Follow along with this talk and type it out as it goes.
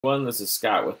This is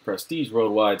Scott with Prestige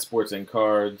Worldwide Sports and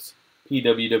Cards,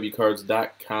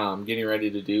 pwwcards.com, getting ready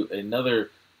to do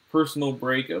another personal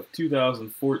break of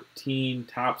 2014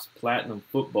 Topps Platinum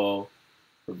Football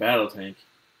for Battle Tank.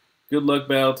 Good luck,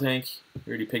 Battle Tank. You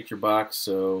already picked your box,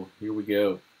 so here we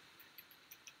go.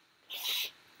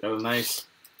 Got a nice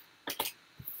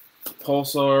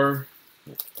Pulsar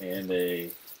and a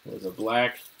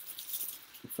black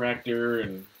refractor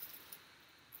and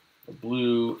a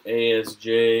blue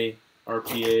ASJ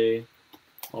RPA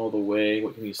all the way.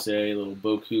 What can you say? A little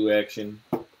Boku action.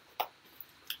 So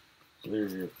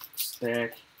there's your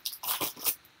stack.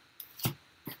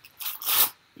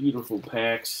 Beautiful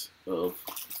packs of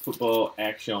football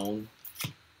action.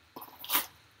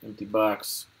 Empty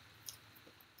box.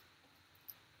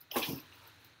 Let's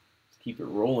keep it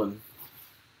rolling.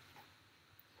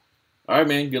 All right,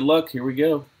 man. Good luck. Here we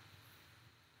go.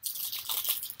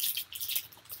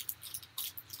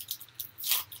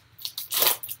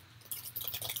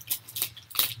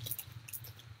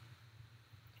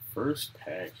 First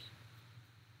pack.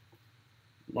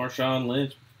 Marshawn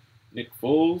Lynch, Nick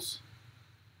Foles.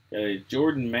 Got a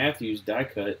Jordan Matthews die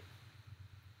cut.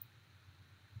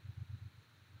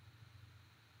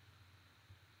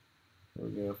 There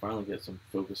we go. Finally get some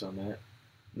focus on that.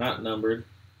 Not numbered.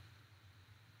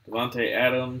 Devontae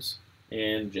Adams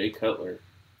and Jay Cutler.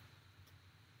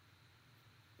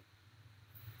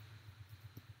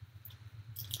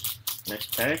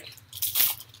 Next pack.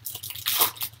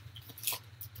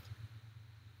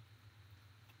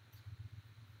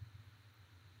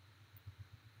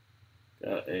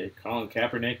 Got a Colin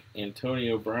Kaepernick,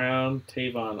 Antonio Brown,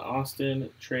 Tavon Austin,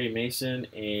 Trey Mason,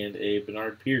 and a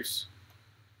Bernard Pierce.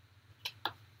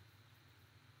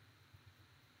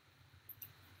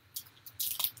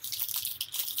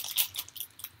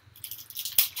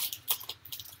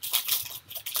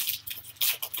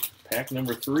 Pack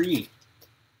number 3.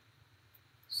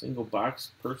 Single box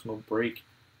personal break.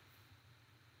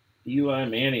 Eli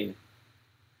Manning,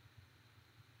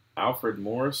 Alfred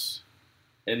Morris,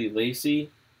 Eddie Lacy,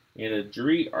 and a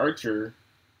Dree Archer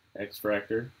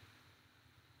X-Fractor.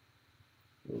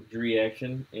 Little Dree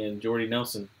action, and Jordy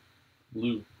Nelson,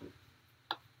 blue.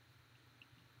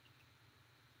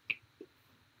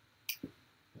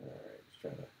 Alright, let's try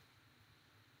to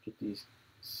get these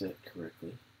set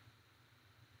correctly.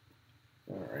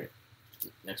 Alright,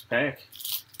 next pack.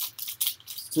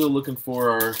 Still looking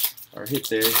for our hit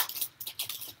there.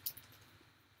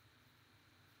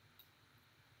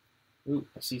 Ooh,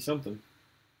 I see something.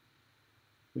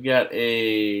 We got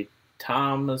a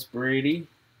Thomas Brady,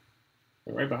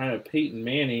 and right behind it, Peyton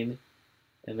Manning.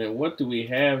 And then what do we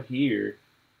have here?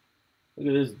 Look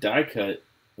at this die cut. It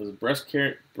was breast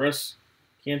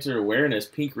cancer awareness,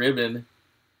 pink ribbon.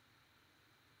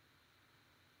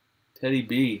 Teddy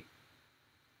B.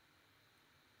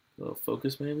 A little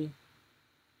focus, maybe?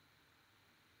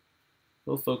 A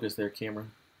little focus there, camera.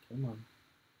 Come on.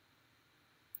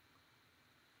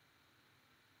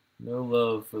 No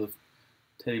love for the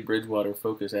Teddy Bridgewater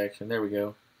focus action. There we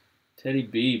go. Teddy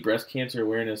B, breast cancer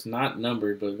awareness, not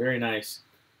numbered, but very nice.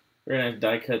 Very nice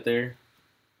die cut there.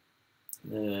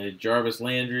 Jarvis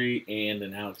Landry and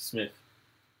an Alex Smith.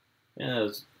 Yeah,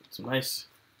 some nice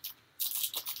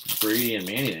Brady and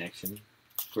Manning action.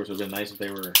 Of course, it would have been nice if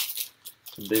they were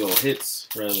some big old hits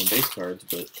rather than base cards,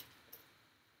 but it's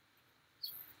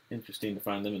interesting to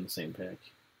find them in the same pack.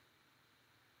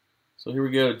 So here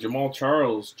we go. Jamal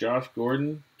Charles, Josh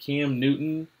Gordon, Cam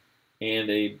Newton,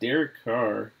 and a Derek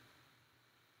Carr,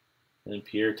 and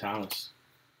Pierre Thomas.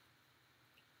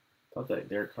 Thought that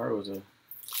Derek Carr was a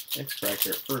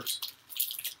X-Fractor at first.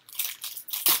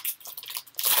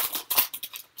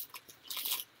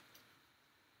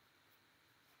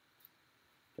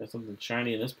 Got something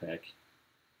shiny in this pack.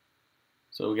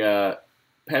 So we got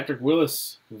Patrick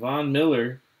Willis, Von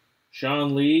Miller,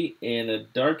 Sean Lee, and a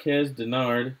Darqueze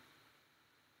Dennard.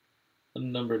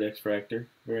 Unnumbered X-Fractor.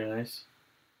 Very nice.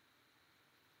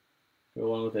 Go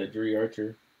along with that Dree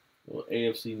Archer. A little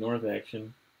AFC North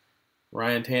action.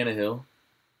 Ryan Tannehill.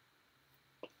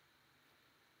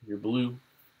 Your blue.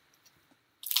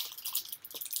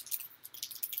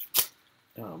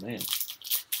 Oh, man.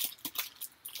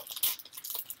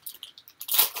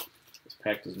 This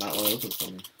pack does not want to open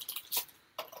for me.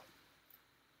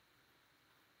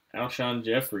 Alshon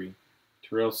Jeffrey.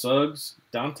 Terrell Suggs.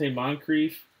 Dante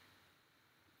Moncrief.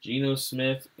 Geno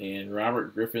Smith, and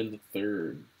Robert Griffin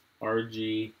III.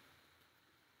 RG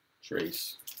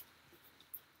Trace.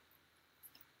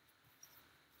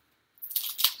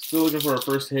 Still looking for our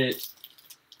first hit.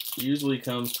 Usually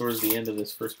comes towards the end of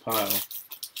this first pile.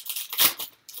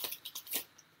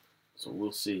 So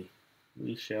we'll see.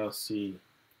 We shall see.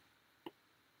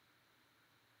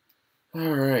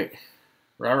 All right.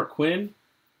 Robert Quinn,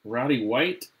 Roddy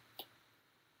White,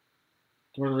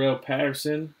 Cordell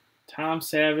Patterson, Tom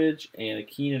Savage, and a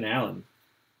Keenan Allen.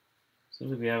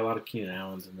 Seems like we have a lot of Keenan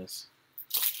Allens in this.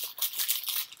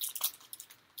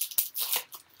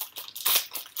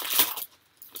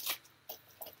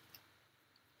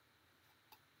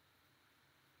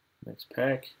 Next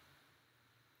pack.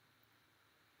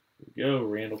 Here we go.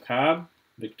 Randall Cobb,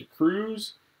 Victor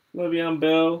Cruz, Le'Veon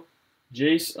Bell,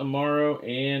 Jace Amaro,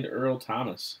 and Earl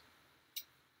Thomas.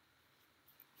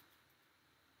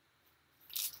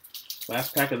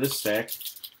 Last pack of this stack.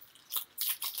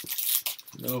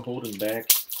 No holding back.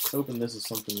 Hoping this is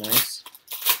something nice.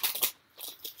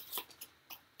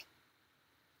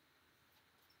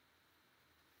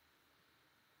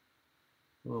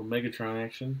 A little Megatron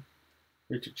action.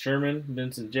 Richard Sherman,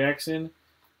 Vincent Jackson.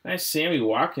 Nice Sammy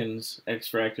Watkins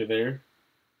X-Fractor there.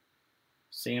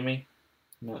 Sammy,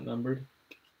 not numbered.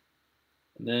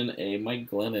 And then a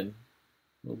Mike Glennon.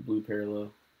 Little blue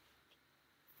parallel.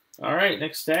 All right,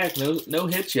 next stack. No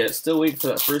hits yet. Still waiting for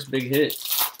that first big hit.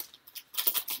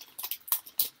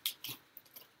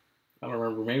 I don't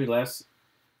remember. Maybe last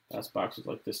box was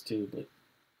like this too, but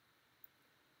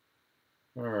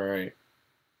all right.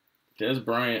 Dez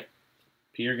Bryant,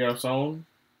 Pierre Garçon,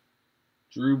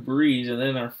 Drew Brees, and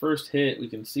then our first hit. We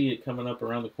can see it coming up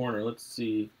around the corner. Let's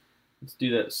see. Let's do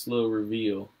that slow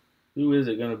reveal. Who is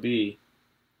it going to be?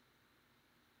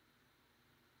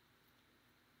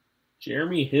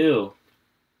 Jeremy Hill.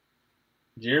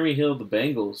 Jeremy Hill, the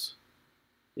Bengals.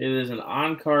 It is an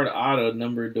on-card auto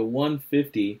numbered to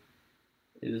 150.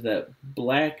 It is that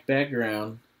black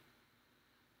background.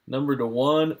 Numbered to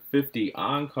 150.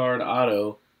 On-card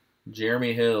auto.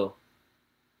 Jeremy Hill.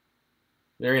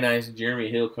 Very nice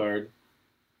Jeremy Hill card.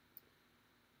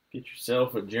 Get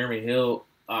yourself a Jeremy Hill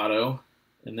auto.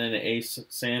 And then an Ace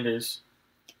Sanders.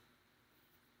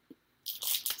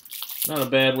 Not a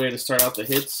bad way to start out the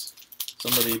hits.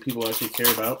 Somebody people actually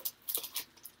care about.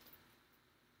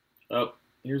 Oh,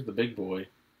 here's the big boy.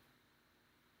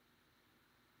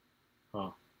 Huh.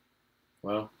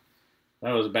 Well,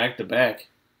 that was back-to-back.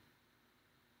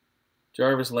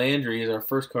 Jarvis Landry is our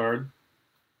first card.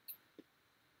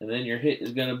 And then your hit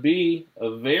is going to be a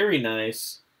very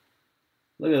nice,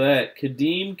 look at that,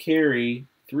 Kadeem Carey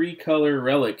 3-color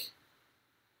relic.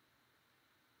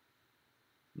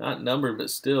 Not numbered,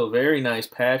 but still very nice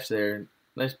patch there.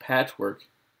 Nice patchwork.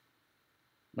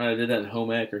 Might have did that in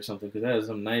home ec or something because that is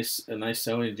a nice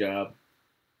sewing job.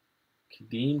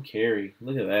 Kadeem Carey,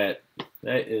 look at that.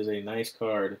 That is a nice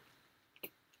card.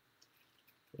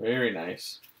 Very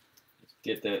nice. Let's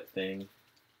get that thing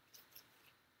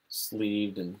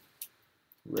sleeved and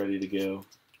ready to go.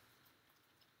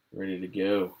 Ready to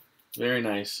go. Very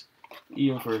nice.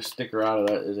 Even for a sticker out of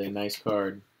that is a nice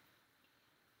card.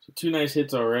 So 2 nice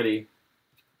hits already.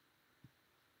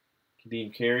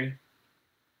 Kadeem Carey.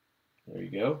 There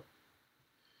you go.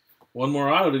 One more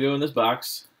auto to go in this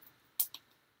box.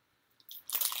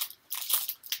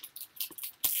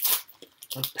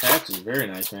 That patch is very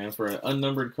nice, man. For an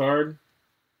unnumbered card,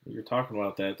 you're talking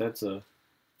about that. That's a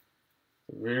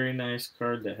very nice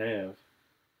card to have.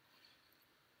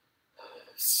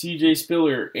 C.J.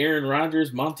 Spiller, Aaron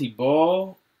Rodgers, Monty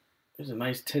Ball. There's a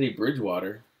nice Teddy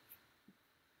Bridgewater.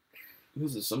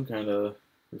 This is some kind of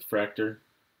refractor.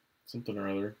 Something or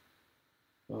other.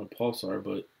 Not a pulsar,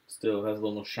 but still has a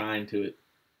little shine to it.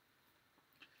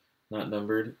 Not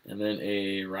numbered. And then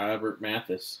a Robert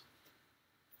Mathis.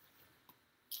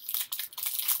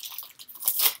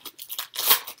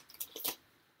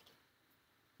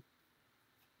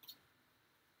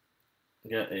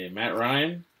 We got a Matt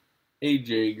Ryan,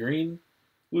 AJ Green,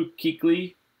 Luke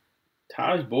Kuechly,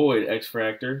 Taj Boyd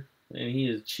X-Fractor, and he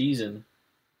is cheesing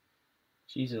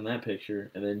that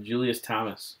picture. And then Julius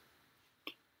Thomas.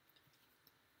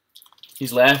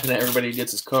 He's laughing at everybody who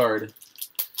gets his card.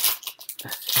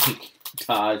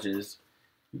 Taj is,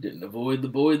 you didn't avoid the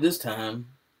Boyd this time.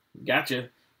 Gotcha,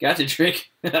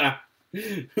 trick.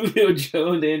 Julio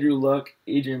Jones, Andrew Luck,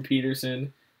 Adrian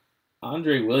Peterson,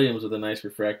 Andre Williams with a nice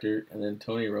refractor, and then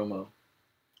Tony Romo.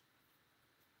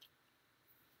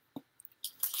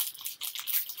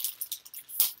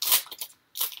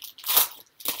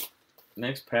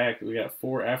 Next pack, we got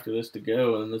 4 after this to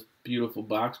go, and this beautiful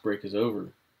box break is over.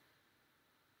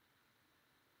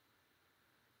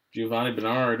 Giovanni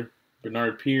Bernard,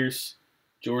 Bernard Pierce,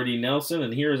 Jordy Nelson,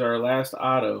 and here's our last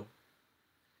auto.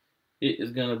 It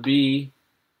is going to be,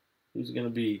 who's it going to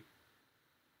be?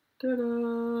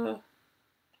 Ta-da!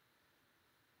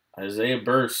 Isaiah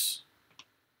Burse.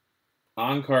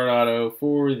 On-card auto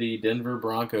for the Denver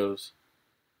Broncos.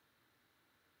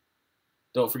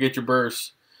 Don't forget your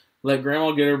Burse. Let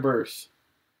Grandma get her burst.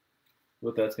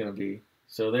 What that's going to be.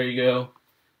 So there you go.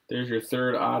 There's your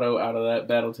third auto out of that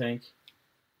battle tank.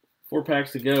 4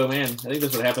 packs to go. Man, I think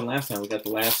that's what happened last time. We got the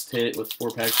last hit with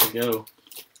 4 packs to go.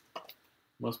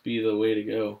 Must be the way to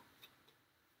go.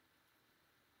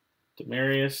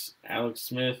 Demarius, Alex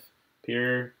Smith,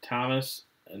 Pierre Thomas,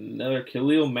 another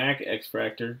Khalil Mack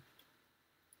X-Fractor,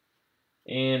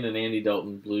 and an Andy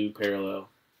Dalton blue parallel.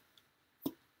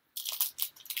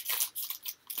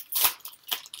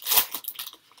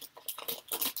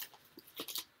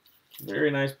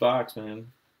 Very nice box,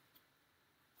 man.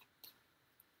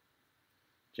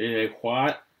 J.J.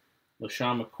 Watt,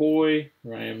 LaShawn McCoy,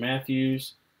 Ryan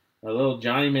Matthews, a little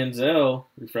Johnny Manziel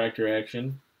refractor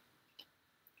action,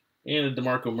 and a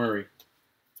DeMarco Murray.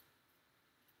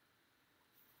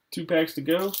 2 packs to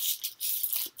go.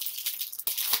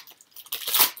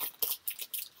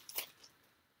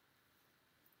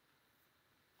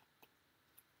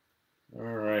 All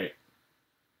right.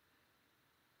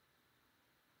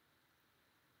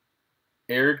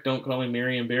 Eric, don't call me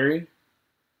Marion Barry. I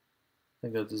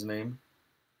think that's his name.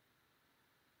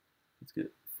 Let's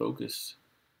get focused.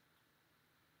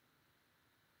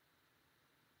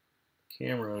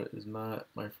 Camera is not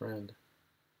my friend.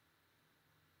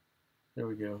 There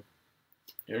we go.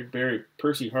 Eric Berry,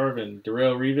 Percy Harvin,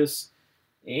 Darrelle Revis,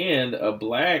 and a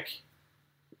black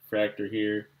refractor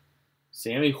here.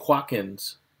 Sammy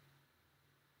Watkins.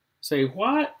 Say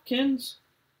Watkins?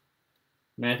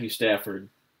 Matthew Stafford.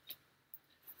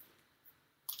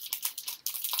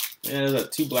 Yeah, is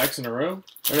that 2 blacks in a row?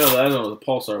 Or no, that was a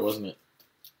Pulsar, wasn't it?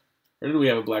 Or did we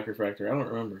have a black refractor? I don't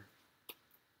remember.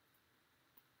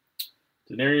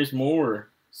 Denarius Moore,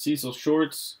 Cecil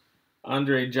Shorts,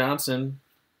 Andre Johnson,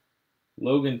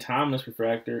 Logan Thomas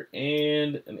refractor,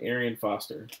 and an Arian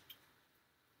Foster.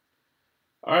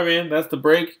 All right, man, that's the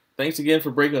break. Thanks again for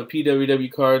breaking with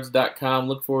PWWcards.com.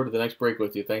 Look forward to the next break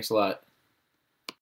with you. Thanks a lot.